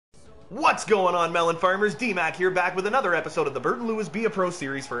What's going on, melon farmers? D-Mac here, back with another episode of the Burton Lewis Be a Pro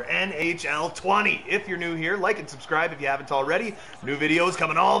series for NHL 20. If you're new here, like and subscribe if you haven't already. New videos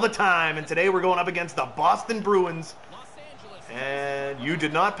coming all the time, and today we're going up against the Boston Bruins. And you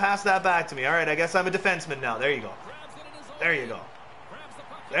did not pass that back to me. All right, I guess I'm a defenseman now. There you go. There you go.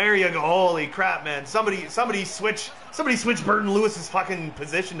 There you go. Holy crap, man! Somebody switch Burton Lewis's fucking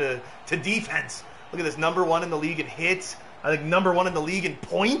position to defense. Look at this, #1 in the league in hits. I think #1 in the league in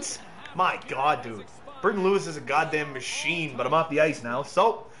points. My God, dude. Burton Lewis is a goddamn machine, but I'm off the ice now,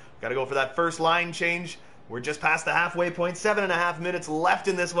 so gotta go for that first line change. We're just past the halfway point, 7.5 minutes left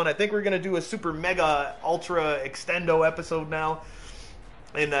in this one. I think we're gonna do a super mega ultra extendo episode now.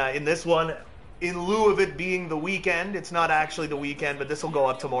 In this one, in lieu of it being the weekend, it's not actually the weekend, but this will go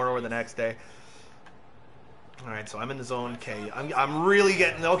up tomorrow or the next day. All right, so I'm in the zone. Okay, I'm really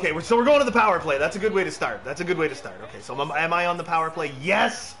getting okay. So we're going to the power play. That's a good way to start. That's a good way to start. Okay, so am I on the power play?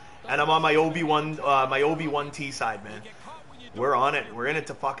 Yes, and I'm on my OB1T side, man. We're on it. We're in it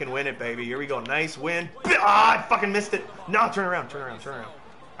to fucking win it, baby. Here we go. Nice win. Ah, I fucking missed it. No, turn around, turn around, turn around.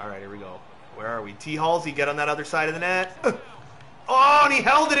 All right, here we go. Where are we? T. Halsey, get on that other side of the net. Oh, and he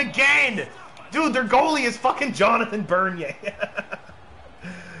held it again. Dude, their goalie is fucking Jonathan Bernier.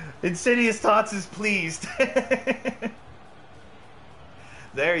 Insidious Tots is pleased.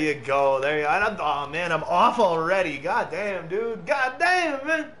 There you go. There you go. Oh, man, I'm off already. God damn, dude. God damn,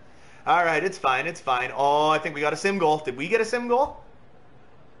 man. All right, it's fine. It's fine. Oh, I think we got a sim goal. Did we get a sim goal?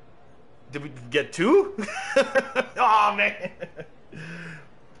 Did we get two? Oh, man.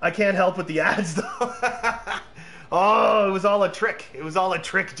 I can't help with the ads, though. Oh, it was all a trick. It was all a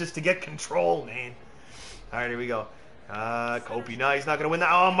trick just to get control, man. All right, here we go. Kopi, no, he's not going to win that.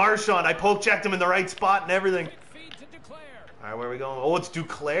 Oh, Marchand, I poke-checked him in the right spot and everything. All right, where are we going? Oh, it's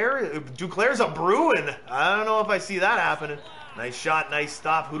Duclair. Duclair's a Bruin. I don't know if I see that happening. Nice shot, nice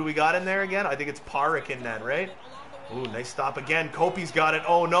stop. Who do we got in there again? I think it's Parik in that, right? Ooh, nice stop again. Kopi's got it.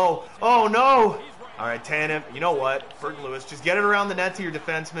 Oh, no. Oh, no. All right, Tanev, you know what? Burton Lewis, just get it around the net to your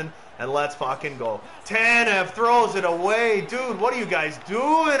defenseman, and let's fucking go. Tanev throws it away. Dude, what are you guys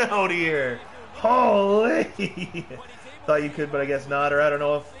doing out here? Holy. Thought you could, but I guess not, or I don't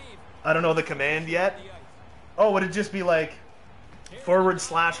know the command yet. Oh, would it just be like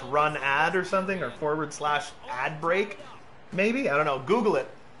 /run ad or something, or /ad break? Maybe? I don't know. Google it.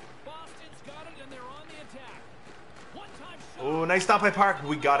 Oh, nice stop by Park.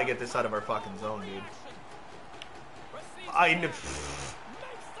 We gotta get this out of our fucking zone, dude.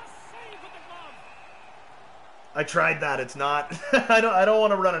 I tried that. It's not. I don't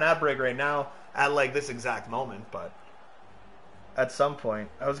want to run an ad break right now at like this exact moment, but at some point.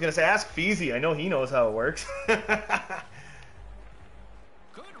 I was gonna say ask Feezy. I know he knows how it works.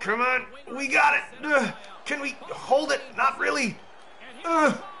 Come on, we got it. Can we hold it? Not really.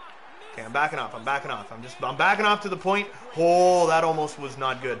 Okay, I'm backing off. I'm backing off. I'm backing off to the point. Oh, that almost was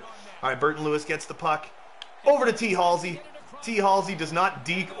not good. All right, Burton Lewis gets the puck over to T. Halsey. T. Halsey does not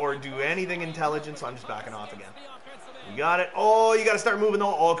deke or do anything intelligent, so I'm just backing off again. We got it. Oh, you got to start moving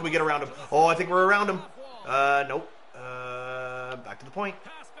though. Oh, can we get around him? Oh, I think we're around him. Nope. Back to the point.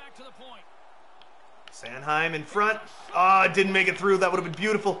 Sanheim in front. Oh, it didn't make it through. That would have been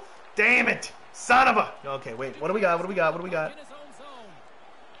beautiful. Damn it. Son of a... Okay, wait. What do we got? What do we got? What do we got?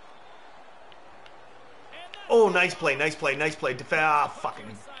 Oh, nice play. Nice play. Nice play. Ah, fucking...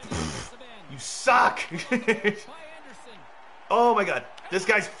 You suck. Oh, my God. This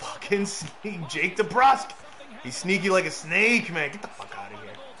guy's fucking sneaky. Jake DeBrusk. He's sneaky like a snake, man. Get the fuck out of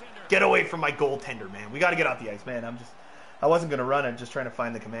here. Get away from my goaltender, man. We got to get off the ice, man. I wasn't going to run it, just trying to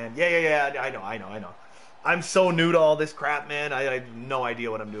find the command. Yeah. I know. I'm so new to all this crap, man. I have no idea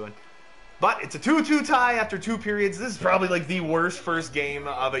what I'm doing. But it's a 2-2 tie after 2 periods. This is probably like the worst first game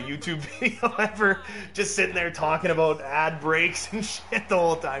of a YouTube video ever. Just sitting there talking about ad breaks and shit the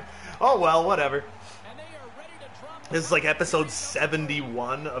whole time. Oh, well, whatever. This is like episode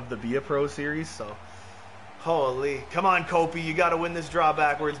 71 of the Be a Pro series, so... Holy. Come on, Kopi. You got to win this draw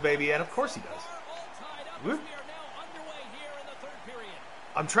backwards, baby. And of course he does. Whoop.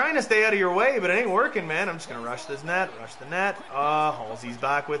 I'm trying to stay out of your way, but it ain't working, man. I'm just going to rush this net. Rush the net. Halsey's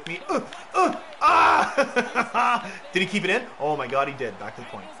back with me. Did he keep it in? Oh, my God, he did. Back to the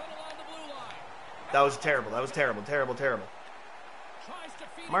point. That was terrible. That was terrible, terrible, terrible.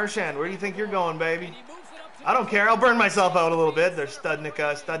 Marchand, where do you think you're going, baby? I don't care. I'll burn myself out a little bit. There's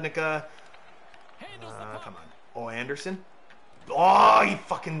Studnicka. Come on. Oh, Anderson. Oh, he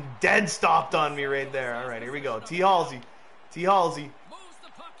fucking dead stopped on me right there. All right, here we go. T. Halsey.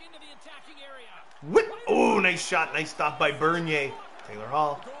 Oh, nice shot. Nice stop by Bernier. Taylor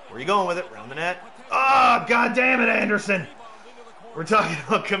Hall. Where are you going with it? Round the net. Oh, God damn it, Anderson. We're talking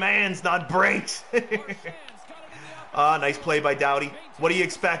about commands, not breaks. Nice play by Doughty. What do you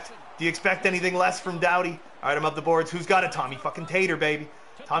expect? Do you expect anything less from Doughty? All right, I'm up the boards. Who's got it? Tommy fucking Tater, baby.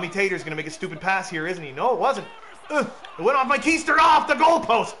 Tommy Tater's going to make a stupid pass here, isn't he? No, it wasn't. It went off my keister, off the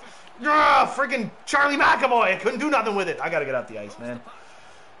goalpost. Freaking Charlie McAvoy. I couldn't do nothing with it. I got to get off the ice, man.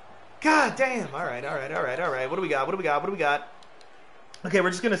 God damn. All right. What do we got? Okay,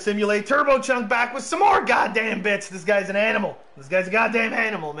 we're just going to simulate Turbo Chunk back with some more goddamn bits. This guy's an animal. This guy's a goddamn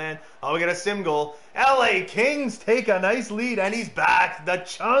animal, man. Oh, we got a sim goal. LA Kings take a nice lead, and he's back. The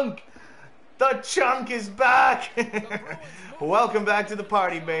Chunk. The Chunk is back. Welcome back to the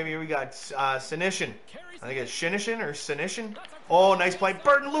party, baby. We got Sinishin. I think it's Shinishin or Sinishin. Oh, nice play.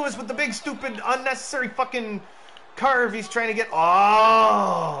 Burton Lewis with the big, stupid, unnecessary fucking curve he's trying to get.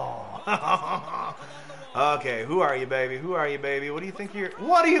 Oh. Okay, who are you, baby? Who are you, baby? What do you think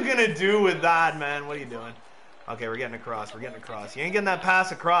what are you going to do with that, man? What are you doing? Okay, we're getting across. You ain't getting that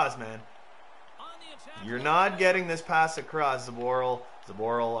pass across, man. You're not getting this pass across, Zaboral.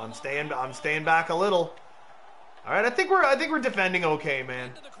 I'm staying back a little. All right, I think we're defending okay,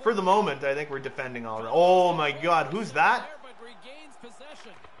 man. For the moment, I think we're defending all right. Oh my God, who's that?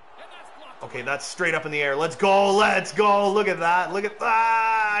 Okay, that's straight up in the air. Let's go. Look at that.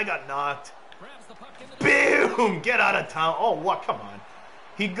 I got knocked. Boom! Get out of town. Oh, what? Come on.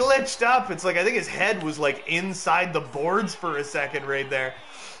 He glitched up. It's like I think his head was like inside the boards for a second right there.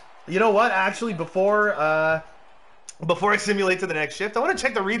 You know what? Actually, before I simulate to the next shift, I want to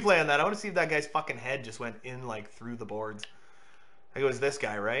check the replay on that. I want to see if that guy's fucking head just went in like through the boards. I think it was this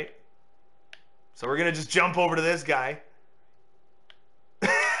guy, right? So we're gonna just jump over to this guy.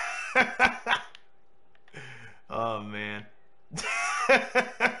 Oh man.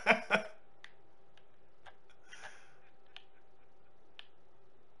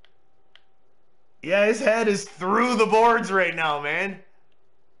 Yeah, his head is through the boards right now, man.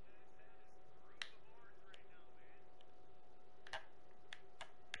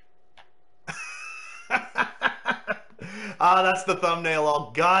 That's the thumbnail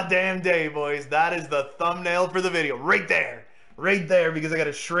all goddamn day, boys. That is the thumbnail for the video. Right there. Right there, because I got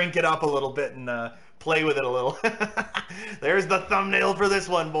to shrink it up a little bit and play with it a little. There's the thumbnail for this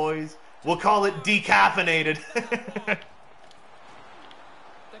one, boys. We'll call it Decapitated.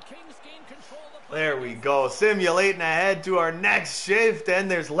 There we go. Simulating ahead to our next shift, and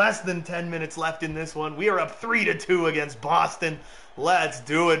there's less than 10 minutes left in this one. We are up 3-2 against Boston. Let's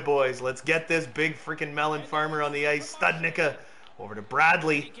do it, boys. Let's get this big freaking melon farmer on the ice. Studnicka over to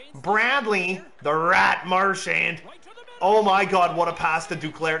Bradley. Bradley, the rat marchand. Oh my God, what a pass to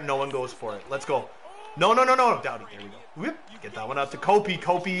Duclair. No one goes for it. Let's go. No. Doughty, there we go. Whoop. Get that one out to Kopi.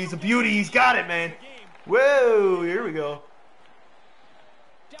 Kopi, he's a beauty. He's got it, man. Whoa, here we go.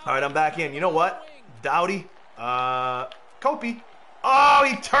 All right, I'm back in. You know what? Doughty. Kopi. Oh,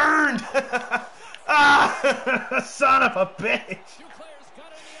 he turned. Son of a bitch.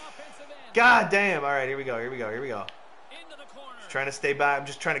 God damn. All right, here we go. Just trying to stay back. I'm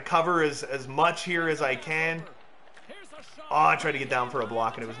just trying to cover as much here as I can. Oh, I tried to get down for a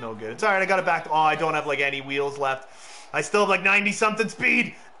block and it was no good. It's all right. I got it back. Oh, I don't have like any wheels left. I still have like 90-something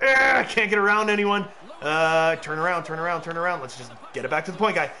speed. I can't get around anyone. Turn around. Let's just get it back to the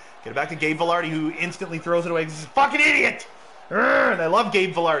point guy. Get it back to Gabe Velarde, who instantly throws it away because he's a fucking idiot. And I love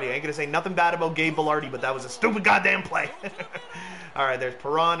Gabe Velarde. I ain't going to say nothing bad about Gabe Velarde, but that was a stupid goddamn play. All right, there's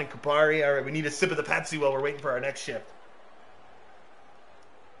Perron and Kupari. All right, we need a sip of the Pepsi while we're waiting for our next shift.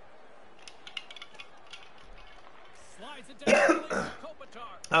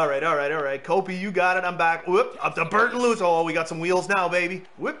 All right. Kopi, you got it. I'm back. Whoop, up to Burton Lewis. Oh, we got some wheels now, baby.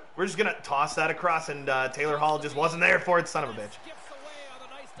 Whoop, we're just going to toss that across, and Taylor Hall just wasn't there for it, son of a bitch.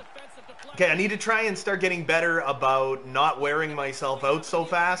 Okay, I need to try and start getting better about not wearing myself out so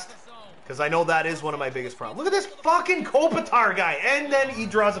fast, because I know that is one of my biggest problems. Look at this fucking Kopitar guy, and then he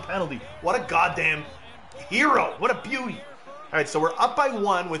draws a penalty. What a goddamn hero. What a beauty. All right, so we're up by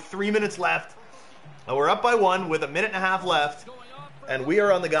 1 with 3 minutes left. We're up by 1 with a minute and a half left, and we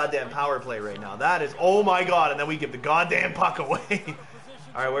are on the goddamn power play right now. That is, oh my God, and then we give the goddamn puck away.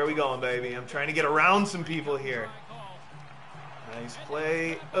 All right, where are we going, baby? I'm trying to get around some people here. Nice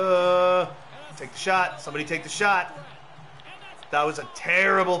play. Take the shot. Somebody take the shot. That was a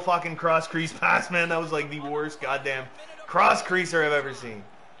terrible fucking cross crease pass, man. That was like the worst goddamn cross creaser I've ever seen.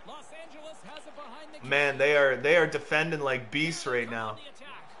 Man, they are defending like beasts right now.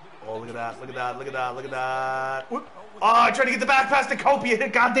 Oh, look at that. Whoop. Oh, I tried to get the back pass to Kopi. Hit a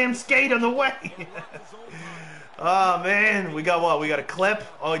goddamn skate on the way. Oh, man. We got what? We got a clip.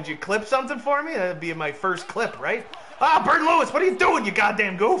 Oh, did you clip something for me? That'd be my first clip, right? Ah, Burton Lewis, what are you doing, you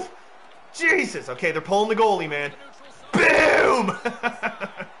goddamn goof? Jesus. Okay, they're pulling the goalie, man. Boom!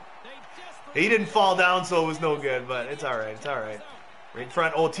 He didn't fall down, so it was no good, but it's all right. It's all right. Right in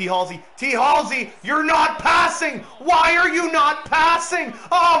front. Oh, T. Halsey. T. Halsey, you're not passing. Why are you not passing?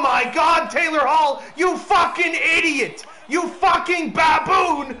 Oh, my God, Taylor Hall, you fucking idiot. You fucking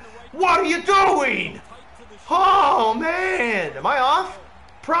baboon. What are you doing? Oh, man. Am I off?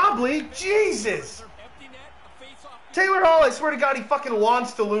 Probably. Jesus. Taylor Hall, I swear to God, he fucking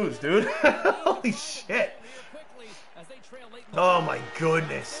wants to lose, dude. Holy shit. Oh, my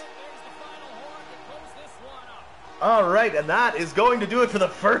goodness. All right, and that is going to do it for the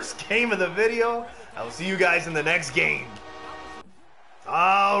first game of the video. I will see you guys in the next game.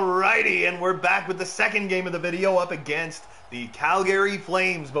 All righty, and we're back with the second game of the video up against the Calgary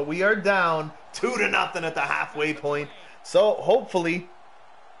Flames, but we are down 2-0 at the halfway point. So hopefully,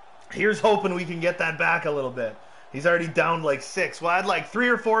 here's hoping we can get that back a little bit. He's already down like 6. Well, I had like 3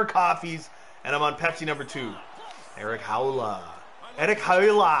 or 4 coffees, and I'm on Pepsi number 2. Eric Haula.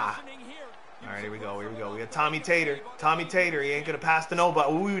 All right, here we go. We got Tommy Tater. Tommy Tater, he ain't going to pass to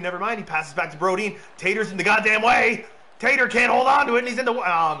nobody. Ooh, never mind. He passes back to Brodeen. Tater's in the goddamn way. Tater can't hold on to it, and he's in the way.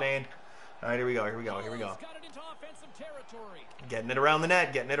 Oh, man. All right, here we go. Getting it around the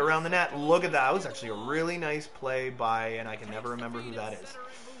net. Look at that. That was actually a really nice play by, and I can never remember who that is.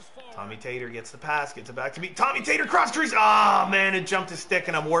 Tommy Tater gets the pass, gets it back to me. Tommy Tater cross crease. Oh, man, it jumped his stick,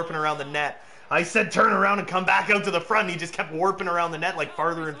 and I'm warping around the net. I said turn around and come back out to the front, and he just kept warping around the net like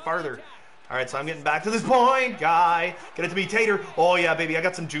farther and farther. All right, so I'm getting back to this point, guy. Get it to me, Tater. Oh, yeah, baby, I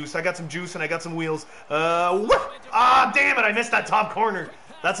got some juice, and I got some wheels. Ah, damn it, I missed that top corner.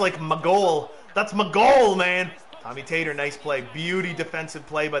 That's like my goal. That's my goal, man. Tommy Tater, nice play. Beauty defensive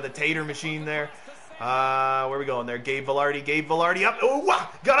play by the Tater machine there. Where are we going there? Gabe Velarde up. Oh,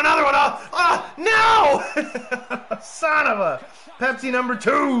 got another one. No! Son of a Pepsi number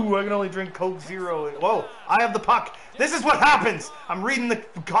 2. I can only drink Coke Zero. Whoa, I have the puck. This is what happens. I'm reading the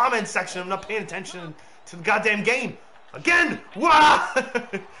comments section. I'm not paying attention to the goddamn game. Again. Wow.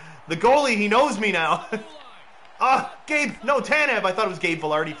 The goalie, he knows me now. Tanev. I thought it was Gabe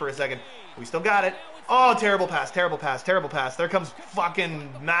Velarde for a second. We still got it. Oh, terrible pass. There comes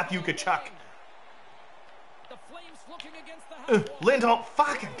fucking Matthew Tkachuk. Lindholm.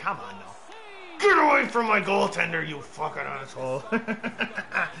 Fucking come on now. Get away from my goaltender, you fucking asshole.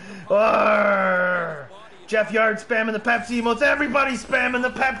 Jeff Yard spamming the Pepsi emotes. Everybody's spamming the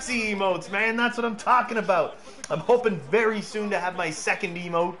Pepsi emotes, man. That's what I'm talking about. I'm hoping very soon to have my second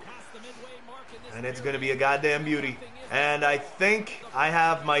emote. And it's going to be a goddamn beauty. And I think I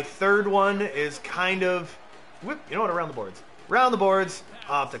have my third one is kind of... You know what? Around the boards. Around the boards.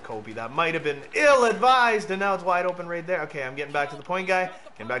 Off to Kobe. That might have been ill-advised. And now it's wide open right there. Okay, I'm getting back to the point guy.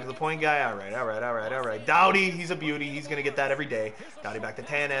 All right. Doughty, he's a beauty. He's going to get that every day. Doughty back to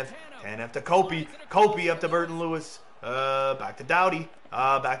Tanev. Tanev to Kopi. Kopi up to Burton Lewis. Back to Doughty.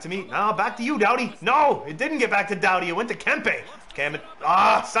 Back to me. No, back to you, Doughty. No, it didn't get back to Doughty. It went to Kempe.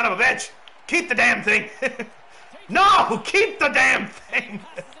 Son of a bitch. Keep the damn thing. No, keep the damn thing.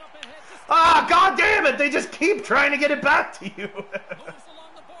 God damn it. They just keep trying to get it back to you.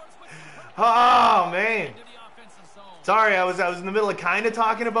 Oh, man. Sorry, I was in the middle of kind of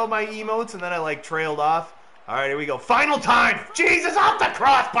talking about my emotes, and then I, like, trailed off. All right, here we go. Final time. Jesus, off the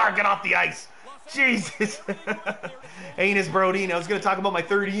crossbar. Get off the ice. Jesus. Anus Brodeen. I was going to talk about my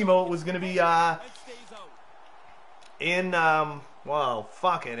third emote. Was going to be well,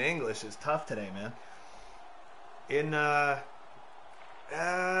 fucking English is tough today, man.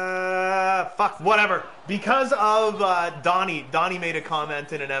 Whatever. Because of Donnie made a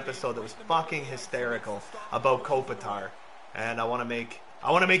comment in an episode that was fucking hysterical about Kopitar, and I want to make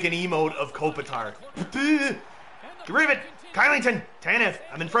an emote of Kopitar. Get rid of it, Kylington, Tanev.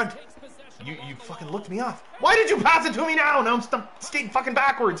 I'm in front. You fucking looked me off. Why did you pass it to me now? Now I'm skating fucking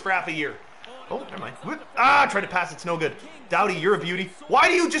backwards for half a year. Oh, never mind. Try to pass. It's no good. Doughty, you're a beauty. Why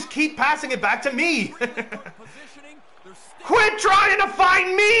do you just keep passing it back to me? Quit trying to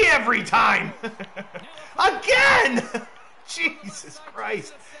find me every time. Again. Jesus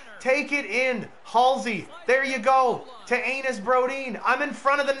Christ. Take it in. Halsey. There you go. To Anus Brodeen. I'm in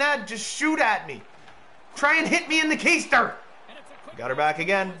front of the net. Just shoot at me. Try and hit me in the keister. Got her back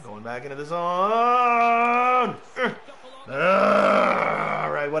again. Going back into the zone.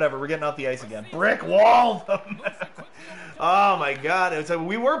 All right, whatever. We're getting off the ice again. Brick wall. Oh my God!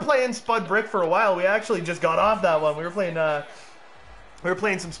 We were playing Spud Brick for a while. We actually just got off that one. We were playing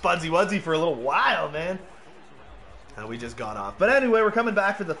some Spudsy Wudsy for a little while, man. And we just got off. But anyway, we're coming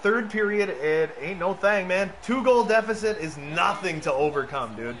back for the third period. It ain't no thing, man. 2-goal deficit is nothing to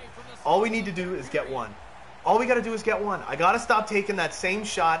overcome, dude. All we need to do is get one. All we got to do is get one. I got to stop taking that same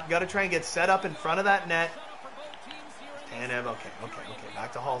shot. Got to try and get set up in front of that net. Tanev, okay.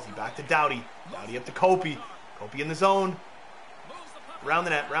 Back to Halsey, back to Doughty. Doughty up to Kopi. Kopi in the zone. Round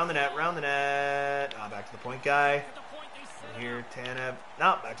the net. Ah, back to the point guy. Over here, Tanev.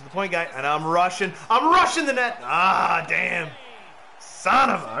 No, back to the point guy. And I'm rushing the net. Ah, damn.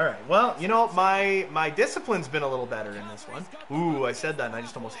 Son of a... All right, well, you know, my discipline's been a little better in this one. Ooh, I said that, and I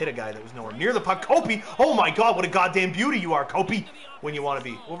just almost hit a guy that was nowhere near the puck. Kopi! Oh, my God, what a goddamn beauty you are, Kopi, when you want to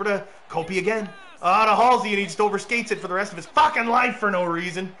be. Over to Kopi again. To Halsey, and he just overskates it for the rest of his fucking life for no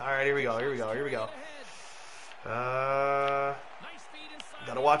reason. All right, here we go. Gotta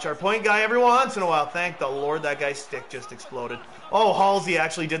watch our point guy every once in a while. Thank the Lord that guy's stick just exploded. Oh, Halsey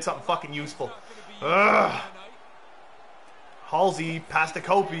actually did something fucking useful. Halsey, past to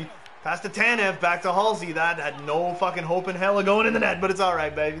Kopi, past to Tanev, back to Halsey. That had no fucking hope in hell of going in the net, but it's all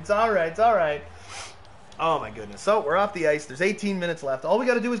right, baby. It's all right. Oh, my goodness. So, we're off the ice. There's 18 minutes left. All we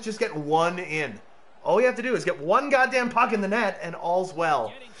got to do is just get one in. All we have to do is get one goddamn puck in the net, and all's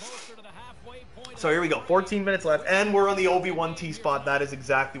well. So, here we go. 14 minutes left, and we're on the OV1T spot. That is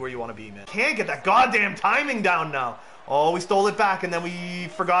exactly where you want to be, man. Can't get that goddamn timing down now. Oh, we stole it back, and then we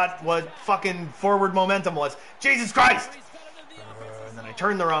forgot what fucking forward momentum was. Jesus Christ! And then I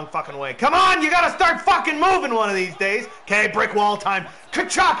turned the wrong fucking way. Come on, you gotta start fucking moving one of these days. Okay, brick wall time.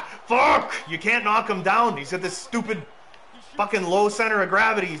 Kachuk! Fuck! You can't knock him down. He's got this stupid fucking low center of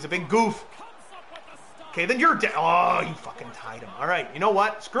gravity. He's a big goof. Okay, then you're dead. Oh, you fucking tied him. All right, you know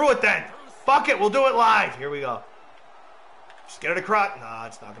what? Screw it then. Fuck it, we'll do it live. Here we go. Just get it across. Nah,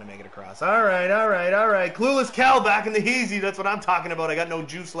 it's not gonna make it across. All right. Clueless Cal back in the heezy. That's what I'm talking about. I got no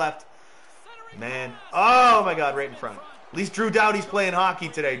juice left. Man. Oh my God, right in front. At least Drew Doughty's playing hockey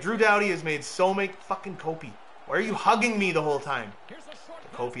today. Drew Doughty has made so many fucking Kopi. Why are you hugging me the whole time?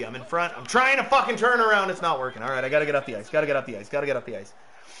 Kopi, I'm in front. I'm trying to fucking turn around. It's not working. All right, I gotta get up the ice.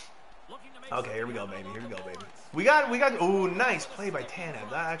 Okay, here we go, baby. We got. Ooh, nice play by Tanev.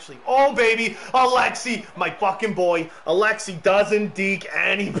 That actually. Oh, baby, Alexi, my fucking boy. Alexi doesn't deke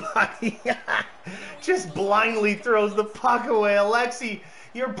anybody. Just blindly throws the puck away. Alexi,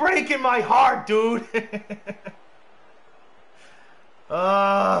 you're breaking my heart, dude.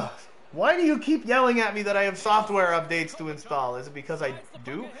 Why do you keep yelling at me that I have software updates to install? Is it because I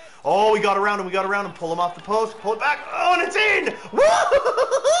do? Oh, we got around him, pull him off the post, pull it back, oh, and it's in! Woo!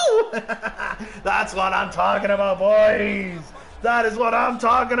 That's what I'm talking about, boys! That is what I'm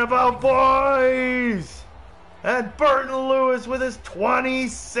talking about, boys! And Burton Lewis with his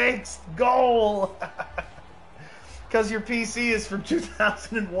 26th goal! Because your PC is from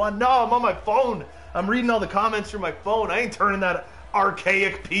 2001. No, I'm on my phone. I'm reading all the comments through my phone. I ain't turning that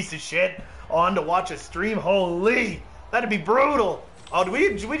archaic piece of shit on to watch a stream. Holy, that'd be brutal. Oh, did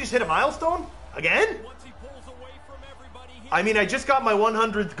we just hit a milestone again? I mean, I just got my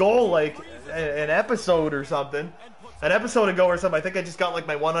 100th goal like an episode or something, an episode ago or something. I think I just got like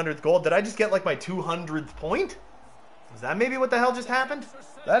my 100th goal. Did I just get like my 200th point? Is that maybe what the hell just happened?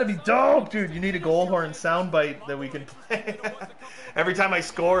 That'd be dope, dude. You need a goal horn soundbite that we can play. Every time I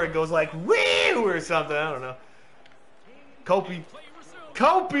score, it goes like woo or something. I don't know. Kopi.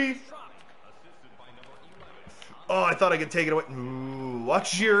 Oh, I thought I could take it away. Ooh,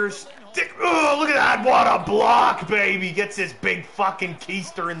 watch your stick. Oh, look at that. What a block, baby. Gets this big fucking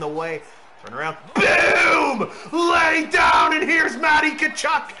keister in the way. Turn around. Boom! Lay down, and here's Matty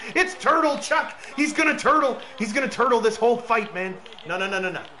Kachuk. It's Turtle Chuck. He's gonna turtle. He's gonna turtle this whole fight, man. No.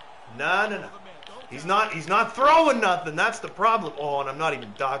 He's not throwing nothing. That's the problem. Oh, and I'm not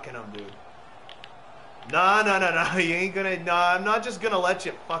even docking him, dude. No. You ain't gonna. No, I'm not just gonna let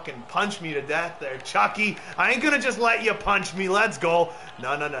you fucking punch me to death there, Chucky. I ain't gonna just let you punch me. Let's go.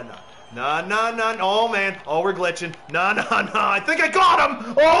 No. Oh, man. Oh, we're glitching. No. I think I got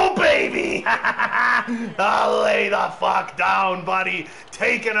him. Oh, baby. I'll lay the fuck down, buddy.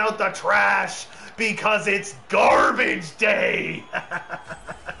 Taking out the trash because it's garbage day.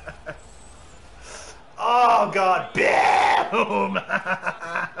 Oh, God. Boom.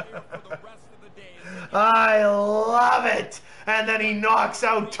 I love it. And then he knocks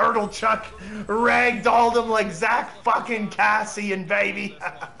out Turtle Chuck, ragdolled him like Zach fucking Cassian, baby.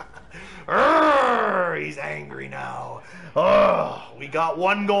 He's angry now. Oh, we got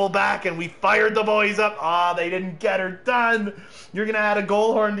one goal back and we fired the boys up. Oh, they didn't get her done. You're going to add a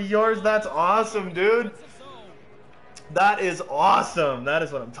goal horn to yours? That's awesome, dude. That is awesome. That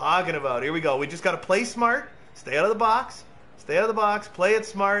is what I'm talking about. Here we go. We just got to play smart, stay out of the box. Stay out of the box, play it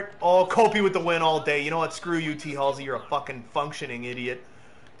smart. Oh, Kopi with the win all day. You know what? Screw you, T. Halsey. You're a fucking functioning idiot.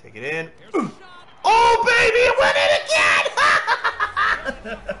 Take it in. Oh, baby, it went in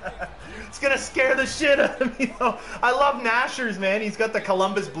again! It's going to scare the shit out of me, though. I love Nashers, man. He's got the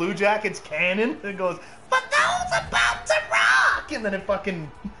Columbus Blue Jackets cannon. It goes, "But those about to fuck, and then it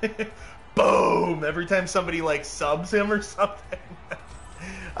fucking boom every time somebody like subs him or something.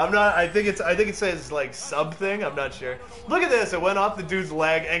 I think it says like sub thing, I'm not sure. Look at this, it went off the dude's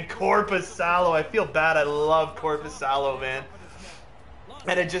leg, and Korpisalo, I feel bad, I love Korpisalo, man.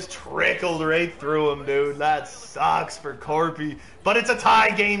 And it just trickled right through him, dude. That sucks for Corpy. But it's a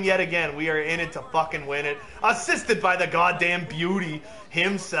tie game yet again. We are in it to fucking win it. Assisted by the goddamn beauty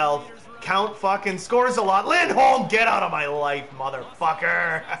himself. Count fucking scores a lot. Lindholm, get out of my life,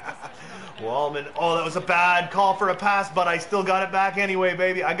 motherfucker. Wallman, oh, that was a bad call for a pass, but I still got it back anyway,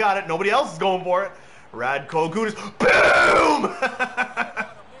 baby. I got it. Nobody else is going for it. Radko Gudas, boom!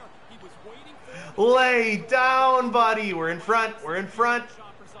 Lay down, buddy. We're in front. We're in front.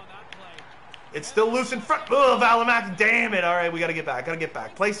 It's still loose in front. Oh, Valimaki, damn it. All right, we got to get back. Got to get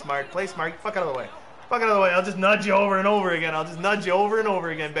back. Play smart. Play smart. Fuck out of the way. Fuck out of the way. I'll just nudge you over and over again. I'll just nudge you over and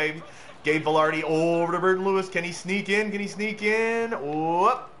over again, baby. Gabe Velarde over to Burton Lewis. Can he sneak in? Can he sneak in?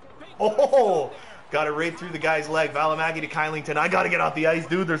 Whoop. Oh, got it right through the guy's leg. Valimaki to Kylington. I got to get off the ice,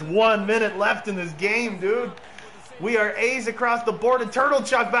 dude. There's 1 minute left in this game, dude. We are A's across the board, and Turtle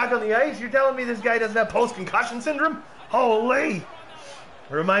Chuck back on the ice. You're telling me this guy doesn't have post-concussion syndrome? Holy!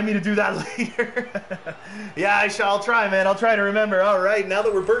 Remind me to do that later. Yeah, I'll try, man. I'll try to remember. All right, now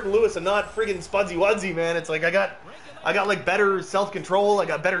that we're Burton Lewis and not friggin' Spudsy Wudsy, man, it's like I got like better self-control. I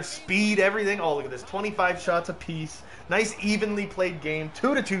got better speed, everything. Oh, look at this. 25 shots apiece. Nice evenly played game.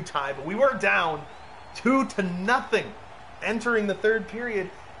 2-2 tie, but we were down 2-0 entering the third period,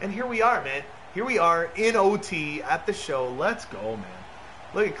 and here we are, man. Here we are in OT at the show. Let's go, man.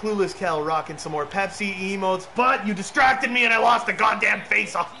 Look at Clueless Cal rocking some more Pepsi emotes, but you distracted me and I lost the goddamn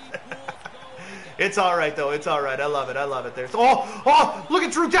face-off. It's all right, though. It's all right. I love it. I love it. There's oh, look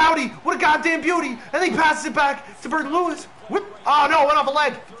at Drew Doughty. What a goddamn beauty. And he passes it back to Burton Lewis. Whip. Oh, no, went off a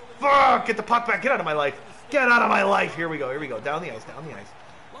leg. Fuck, get the puck back. Get out of my life. Get out of my life. Here we go. Here we go. Down the ice. Down the ice.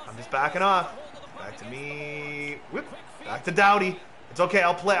 I'm just backing off. Back to me. Whip. Back to Doughty. It's okay,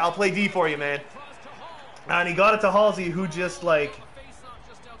 I'll play D for you, man. And he got it to Halsey, who just like,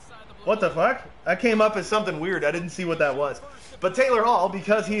 what the fuck? That came up as something weird. I didn't see what that was. But Taylor Hall,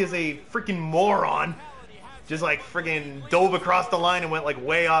 because he is a freaking moron, just like freaking dove across the line and went like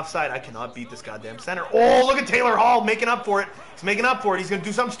way offside. I cannot beat this goddamn center. Oh, look at Taylor Hall making up for it. He's making up for it. He's gonna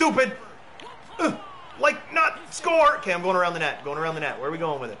do something stupid. Like not score. Okay, I'm going around the net. Going around the net. Where are we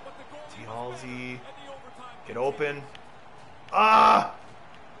going with it? T. Halsey, get open. Son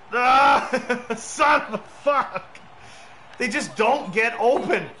of a fuck. They just don't get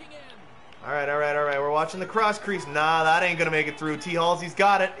open. All right. We're watching the cross crease. Nah, that ain't going to make it through. T. Halsey's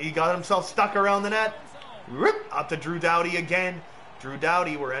got it. He got himself stuck around the net. Rip, up to Drew Doughty again. Drew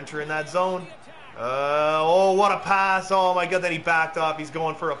Doughty, we're entering that zone. Oh, what a pass. Oh, my God, then he backed off. He's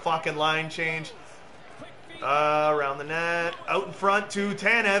going for a fucking line change. Around the net. Out in front to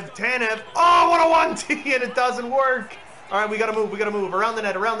Tanev. Tanev. Oh, what a 1-T, and it doesn't work. All right, we got to move. We got to move. Around the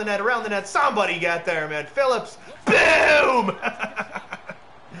net, around the net, around the net. Somebody get there, man. Phillips. Boom!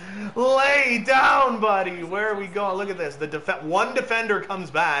 Lay down, buddy. Where are we going? Look at this. One defender comes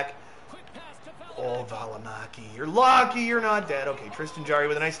back. Oh, Valimaki. You're lucky you're not dead. Okay, Tristan Jarry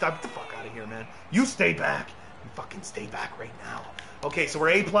with a nice stop. Get the fuck out of here, man. You stay back. You fucking stay back right now. Okay, so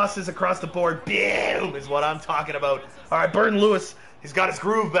we're A-pluses across the board. Boom is what I'm talking about. All right, Burton Lewis, he's got his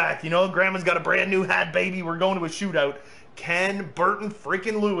groove back. You know, Grandma's got a brand new hat, baby. We're going to a shootout. Can Burton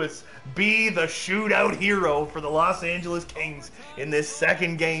freaking Lewis be the shootout hero for the Los Angeles Kings in this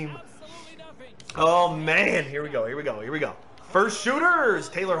second game? Oh, man. Here we go. Here we go. Here we go. First shooters,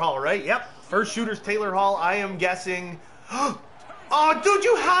 Taylor Hall, right? Yep. First shooters, Taylor Hall. I am guessing. Oh, dude,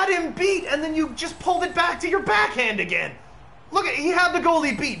 you had him beat, and then you just pulled it back to your backhand again. Look, he had the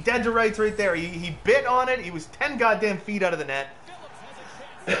goalie beat, dead to rights right there. He bit on it. He was 10 goddamn feet out of the net.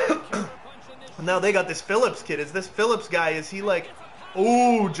 Now they got this Phillips kid. Is this Phillips guy, is he like...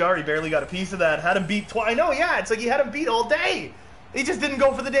 Oh, Jarry barely got a piece of that. Had him beat twice. I know, yeah, it's like he had him beat all day. He just didn't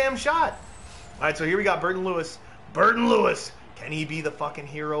go for the damn shot. All right, so here we got Burton Lewis. Burton Lewis. Can he be the fucking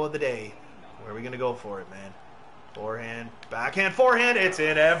hero of the day? Where are we going to go for it, man? Forehand, backhand, forehand. It's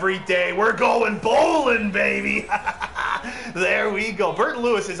in every day. We're going bowling, baby. There we go. Burton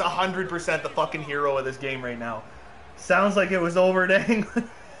Lewis is 100% the fucking hero of this game right now. Sounds like it was over to England.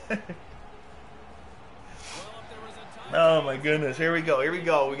 Oh, my goodness. Here we go. Here we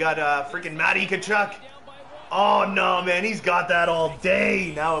go. We got freaking Matty Tkachuk. Oh, no, man. He's got that all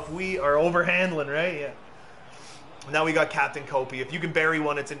day. Now, if we are overhandling, right? Yeah. Now we got Captain Kopi. If you can bury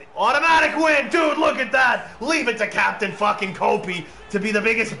one, it's an automatic win. Dude, look at that. Leave it to Captain fucking Kopi to be the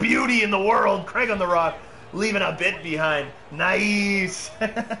biggest beauty in the world. Craig on the rock, leaving a bit behind. Nice.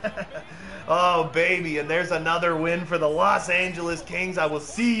 Oh, baby, and there's another win for the Los Angeles Kings. I will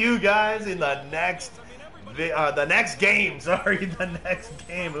see you guys in the next game. Sorry, the next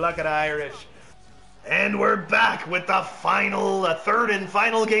game. Look at Irish. And we're back with the third and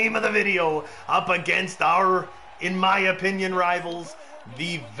final game of the video, up against our, in my opinion, rivals,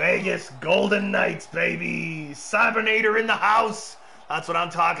 the Vegas Golden Knights, baby. Cybernator in the house. That's what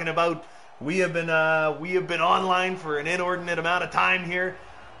I'm talking about. We have been online for an inordinate amount of time here,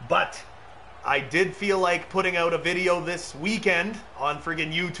 but I did feel like putting out a video this weekend on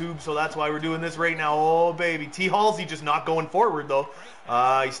friggin' YouTube, so that's why we're doing this right now. Oh, baby. T. Halsey just not going forward, though.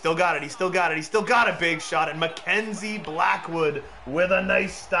 He still got it. He still got it. He still got a big shot. And Mackenzie Blackwood with a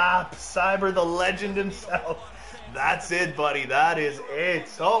nice stop. Cyber, the legend himself. That's it, buddy. That is it.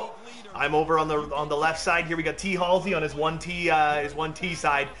 So I'm over on the left side here. We got T. Halsey on his 1T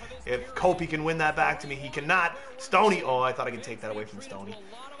side. If Kopi can win that back to me, he cannot. Stoney. Oh, I thought I could take that away from Stoney.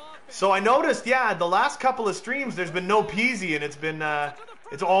 So I noticed, yeah, the last couple of streams, there's been no Peasy, and it's been,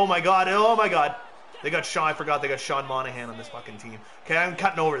 oh my god. They got Sean, I forgot they got Sean Monahan on this fucking team. Okay, I'm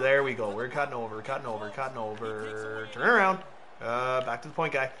cutting over. There we go. We're cutting over. Turn around. Back to the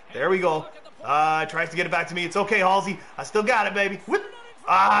point guy. There we go. Tries to get it back to me. It's okay, Halsey. I still got it, baby. Whip.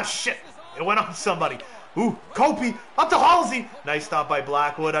 Ah, shit. It went off somebody. Ooh, Kopi. Up to Halsey. Nice stop by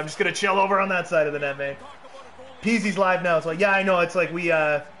Blackwood. I'm just going to chill over on that side of the net, man. Peasy's live now. It's like, yeah, I know. It's like we,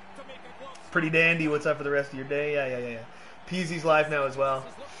 pretty dandy. What's up for the rest of your day? Yeah. Peasy's live now as well.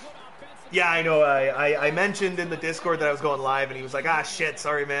 Yeah, I know. I mentioned in the Discord that I was going live, and he was like, ah, shit,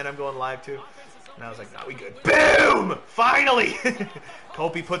 sorry, man, I'm going live too. And I was like, no, we good. Boom! Finally!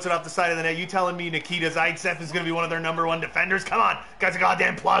 Kopi puts it off the side of the net. You telling me Nikita Zaitsev is going to be one of their #1 defenders? Come on. Guy's a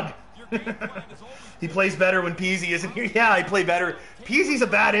goddamn plug. He plays better when Peasy isn't here. Yeah, I play better. Peasy's a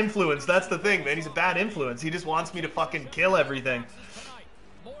bad influence. That's the thing, man. He's a bad influence. He just wants me to fucking kill everything.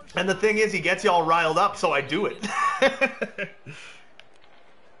 And the thing is, he gets you all riled up, so I do it.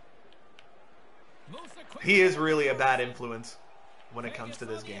 He is really a bad influence when it comes to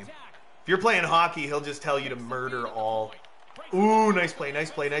this game. If you're playing hockey, he'll just tell you to murder all. Ooh, nice play.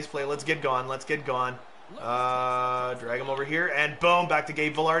 Let's get gone. Drag him over here, and boom, back to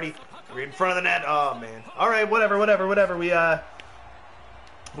Gabe Velarde. Right in front of the net. Oh, man. All right, whatever.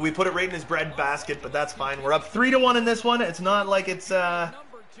 We put it right in his bread basket, but that's fine. We're up 3-1 in this one. It's not like it's not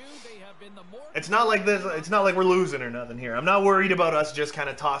like this. It's not like we're losing or nothing here. I'm not worried about us just kind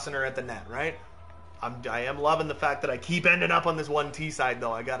of tossing her at the net, right? I am loving the fact that I keep ending up on this 1T side,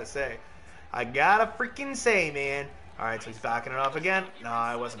 though. I gotta say, freaking say, man. All right, so he's backing it off again. No,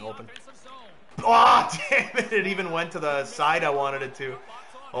 I wasn't open. Oh, damn it! It even went to the side I wanted it to.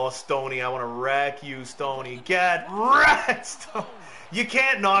 Oh, Stoney, I want to wreck you, Stoney. Get wrecked, Stoney. You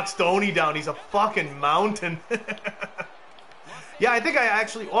can't knock Stoney down. He's a fucking mountain. Yeah, I think I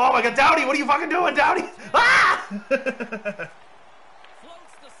actually... Oh, my God, Dowdy, what are you fucking doing, Dowdy? Ah!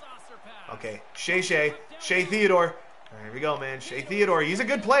 Okay, Shea Theodore. There we go, man. Shea Theodore. He's a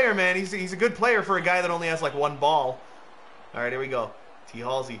good player, man. He's a good player for a guy that only has, like, 1 ball. All right, here we go. T.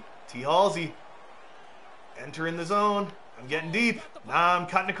 Halsey. Enter in the zone. I'm getting deep. Nah, I'm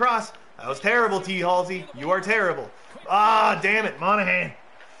cutting across. That was terrible, T. Halsey. You are terrible. Ah, damn it, Monahan.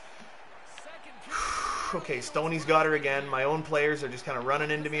 Okay, Stoney's got her again. My own players are just kind of running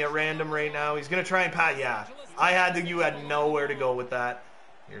into me at random right now. He's going to try and pat. Yeah, you had nowhere to go with that.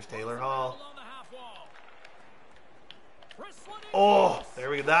 Here's Taylor Hall. Oh, there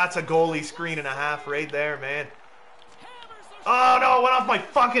we go. That's a goalie screen and a half right there, man. Oh, no, it went off my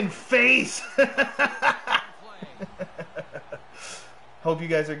fucking face. Hope you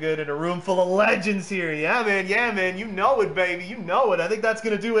guys are good in a room full of legends here. Yeah, man. You know it, baby. You know it. I think that's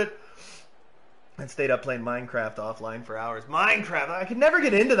going to do it. I stayed up playing Minecraft offline for hours. Minecraft. I could never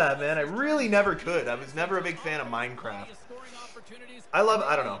get into that, man. I really never could. I was never a big fan of Minecraft. I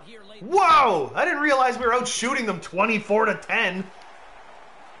don't know. Whoa! I didn't realize we were out shooting them 24-10.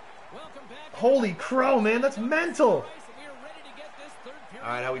 Holy crow, man. That's mental. All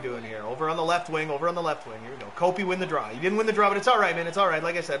right, how we doing here? Over on the left wing. Here we go. Kopi win the draw. You didn't win the draw, but it's all right, man. It's all right.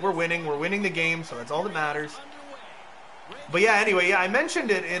 Like I said, we're winning. We're winning the game, so that's all that matters. But yeah, anyway, yeah, I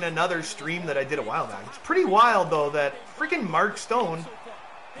mentioned it in another stream that I did a while back. It's pretty wild, though, that freaking Mark Stone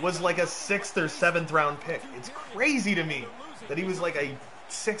was like a 6th or 7th round pick. It's crazy to me that he was like a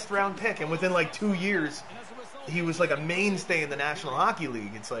 6th round pick, and within like 2 years, he was like a mainstay in the National Hockey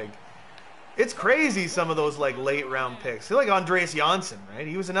League. It's like, it's crazy, some of those like late round picks. Like Andreas Janssen, right?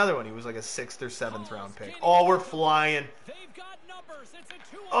 He was another one. He was like a 6th or 7th round pick. Oh, we're flying.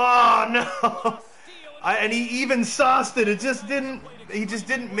 Oh, no. And he even sauced it. He just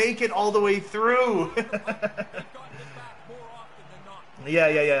didn't make it all the way through.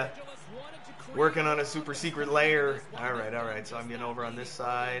 Yeah. Working on a super secret lair. All right. So I'm getting over on this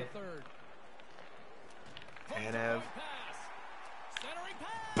side. Tanev.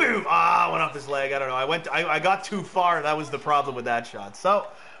 Boom! Ah, went off his leg. I don't know. I got too far. That was the problem with that shot. So,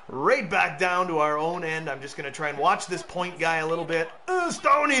 right back down to our own end. I'm just going to try and watch this point guy a little bit.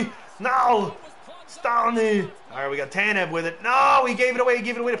 Stoney! No! Stoney! All right, we got Tanev with it. No, he gave it away. He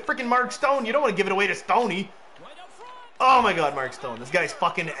gave it away to freaking Mark Stone. You don't want to give it away to Stoney. Oh, my God, Mark Stone. This guy's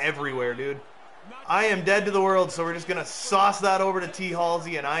fucking everywhere, dude. I am dead to the world, so we're just going to sauce that over to T.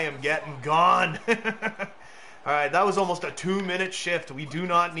 Halsey, and I am getting gone. All right, that was almost a 2-minute shift. We do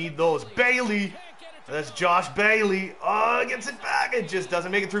not need those. Bailey. That's Josh Bailey. Oh, gets it back. It just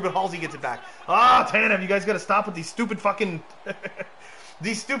doesn't make it through, but Halsey gets it back. Ah, Tanev, you guys got to stop with these stupid fucking...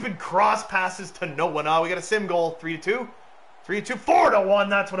 these stupid cross passes to no one. Oh, we got a sim goal. 3-2. 3-2. 4-1.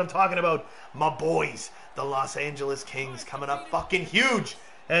 That's what I'm talking about. My boys, the Los Angeles Kings, coming up fucking huge.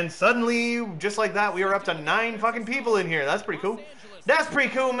 And suddenly, just like that, we are up to 9 fucking people in here. That's pretty cool. That's pretty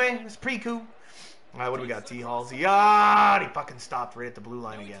cool, man. That's pretty cool. All right, what do we got? T. Halsey. Ah, he fucking stopped right at the blue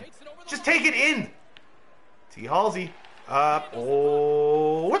line again. Just take it in. T. Halsey.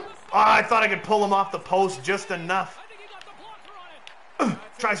 Oh, what? Oh, I thought I could pull him off the post just enough.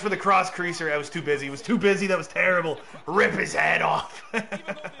 Tries for the cross creaser. I was too busy. He was too busy. That was terrible. Rip his head off.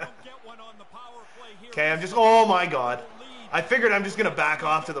 Okay, I'm just... Oh, my God. I figured I'm just going to back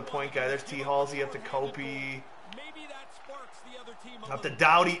off to the point guy. There's T. Halsey up to Kopi. Up to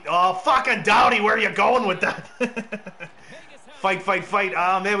Doughty. Oh, fucking Doughty. Where are you going with that? Fight.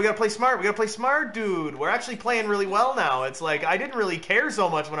 Oh, man, we got to play smart. We got to play smart, dude. We're actually playing really well now. It's like I didn't really care so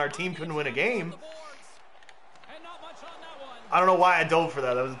much when our team couldn't win a game. I don't know why I dove for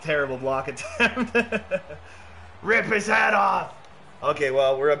that. That was a terrible block attempt. Rip his head off. Okay,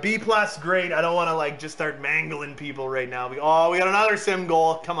 well, we're a B+. Great. I don't want to, like, just start mangling people right now. We got another sim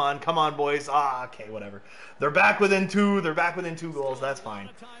goal. Come on, boys. Ah, okay, whatever. They're back within 2. They're back within 2 goals. That's fine.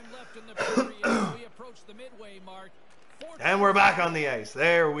 And we're back on the ice.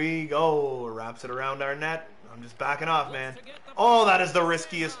 There we go. Wraps it around our net. I'm just backing off, man. Oh, that is the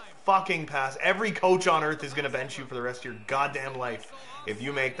riskiest fucking pass. Every coach on earth is going to bench you for the rest of your goddamn life if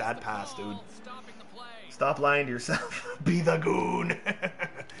you make that pass, dude. Stop lying to yourself. Be the goon.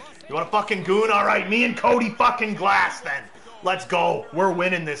 You want a fucking goon? All right, me and Cody fucking Glass then. Let's go. We're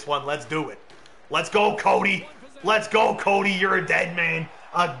winning this one. Let's do it. Let's go, Cody. Let's go, Cody. You're a dead man.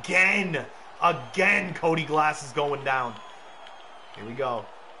 Again. Again, Cody Glass is going down. Here we go.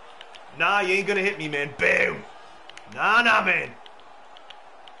 Nah, you ain't gonna hit me, man. Boom. Nah, man.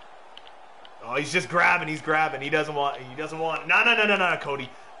 Oh, he's just grabbing. He's grabbing. He doesn't want. No, Cody.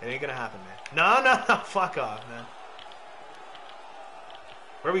 It ain't gonna happen, man. No. Fuck off, man.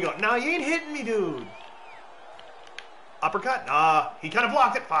 Where we go? No, you ain't hitting me, dude. Uppercut? Nah. He kind of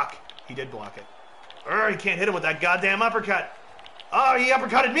blocked it. Fuck. He did block it. You can't hit him with that goddamn uppercut. Oh, he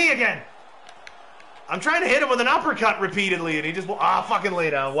uppercutted me again. I'm trying to hit him with an uppercut repeatedly, and he just... fucking lay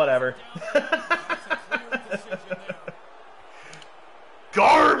down. Whatever.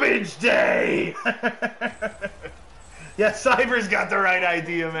 Garbage day! Yeah, Cyber's got the right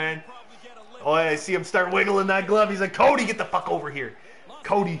idea, man. Oh, I see him start wiggling that glove. He's like, Cody, get the fuck over here.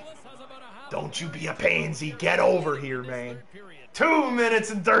 Cody, don't you be a pansy. Get over here, man. 2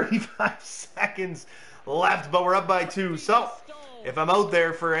 minutes and 35 seconds left, but we're up by 2. So, if I'm out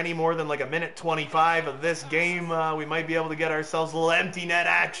there for any more than like a minute 25 of this game, we might be able to get ourselves a little empty net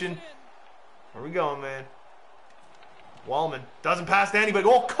action. Where we going, man? Wallman doesn't pass to anybody.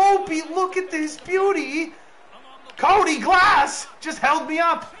 Oh, Kopi, look at this beauty. Cody Glass just held me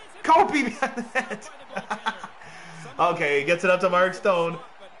up. Kopi behind the net. Okay, he gets it up to Mark Stone.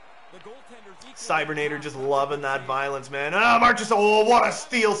 Cybernator just loving that violence, man. Marchus, oh, what a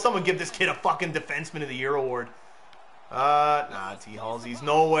steal. Someone give this kid a fucking Defenseman of the Year award. Nah, T. Halsey's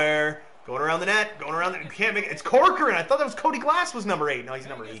nowhere. Going around the net, going around the net. You can't make it. It's Corcoran. I thought that was Cody Glass was number 8. No, he's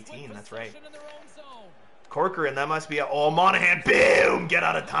number 18. That's right. Corcoran, that must be a... Oh, Monahan, boom! Get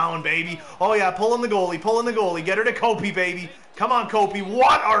out of town, baby. Oh, yeah, pulling the goalie. Get her to Kopi, baby. Come on, Kopi.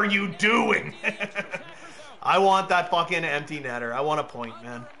 What are you doing? I want that fucking empty netter. I want a point,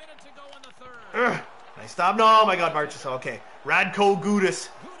 man. Can I stop? No, oh my God, Marchus. Okay. Radko Gudas.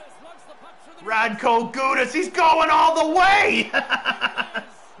 He's going all the way!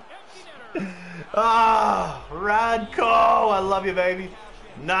 Radko. I love you, baby.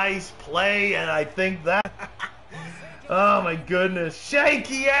 Nice play, and I think that... Oh, my goodness.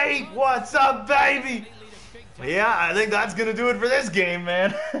 Shaky 8, what's up, baby? Yeah, I think that's going to do it for this game,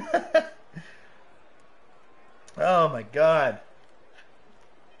 man. Oh, my God.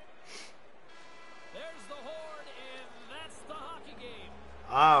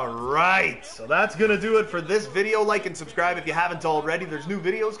 Alright, so that's gonna do it for this video. Like and subscribe if you haven't already. There's new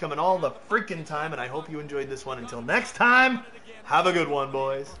videos coming all the freaking time, and I hope you enjoyed this one. Until next time, have a good one,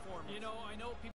 boys.